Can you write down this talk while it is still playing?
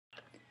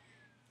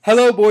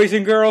Hello, boys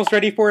and girls,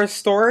 ready for a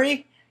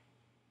story?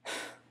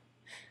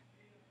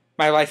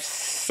 My life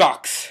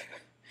sucks.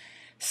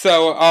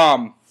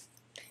 So,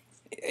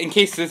 in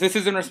case this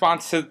is in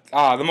response to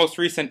the most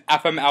recent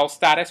FML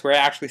status, where I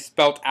actually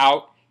spelt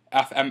out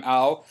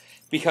FML,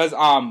 because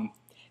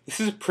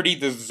this is pretty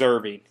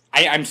deserving.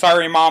 I'm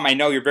sorry, Mom, I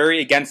know you're very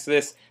against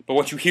this, but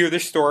once you hear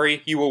this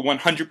story, you will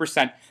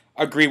 100%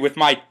 agree with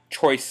my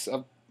choice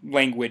of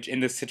language in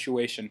this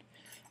situation.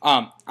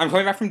 I'm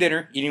coming back from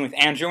dinner, eating with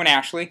Andrew and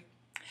Ashley,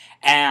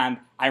 and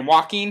I'm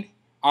walking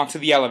onto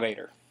the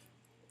elevator.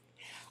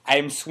 I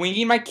am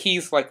swinging my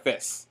keys like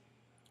this.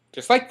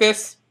 Just like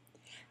this.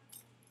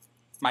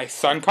 My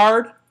sun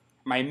card,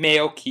 my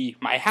mail key,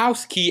 my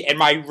house key, and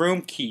my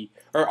room key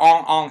are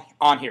all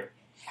on here.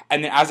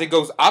 And then as it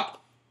goes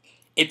up,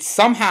 it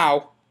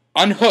somehow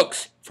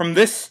unhooks from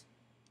this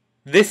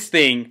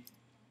thing,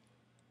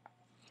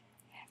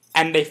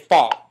 and they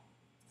fall.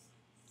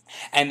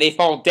 And they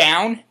fall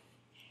down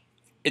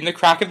in the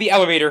crack of the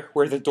elevator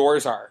where the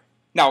doors are.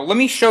 Now, let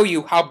me show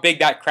you how big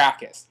that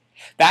crack is.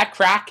 That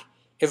crack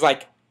is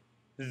like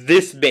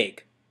this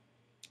big.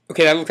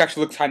 Okay, that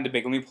actually looks kind of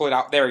big. Let me pull it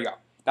out. There we go.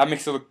 That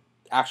makes it look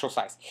actual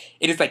size.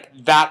 It is like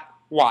that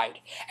wide.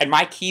 And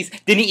my keys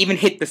didn't even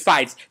hit the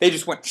sides. They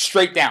just went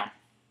straight down.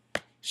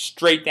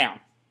 Straight down.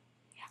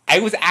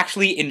 I was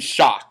actually in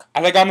shock.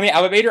 As I got on the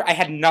elevator, I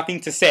had nothing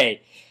to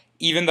say.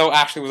 Even though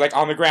Ashley was like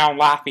on the ground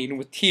laughing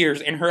with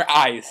tears in her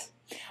eyes.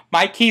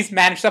 My keys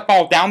managed to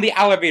fall down the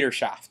elevator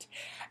shaft.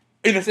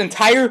 In this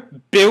entire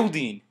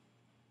building,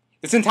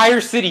 this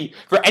entire city,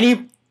 for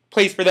any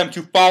place for them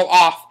to fall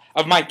off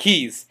of my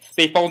keys,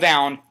 they fall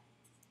down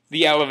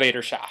the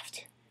elevator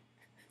shaft.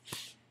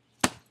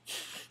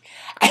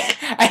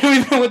 I don't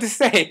even know what to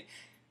say.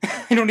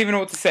 I don't even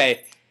know what to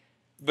say.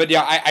 But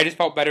yeah, I just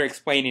felt better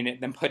explaining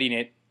it than putting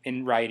it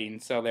in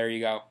writing. So there you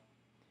go.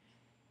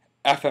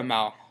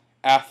 FML.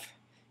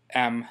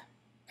 FML.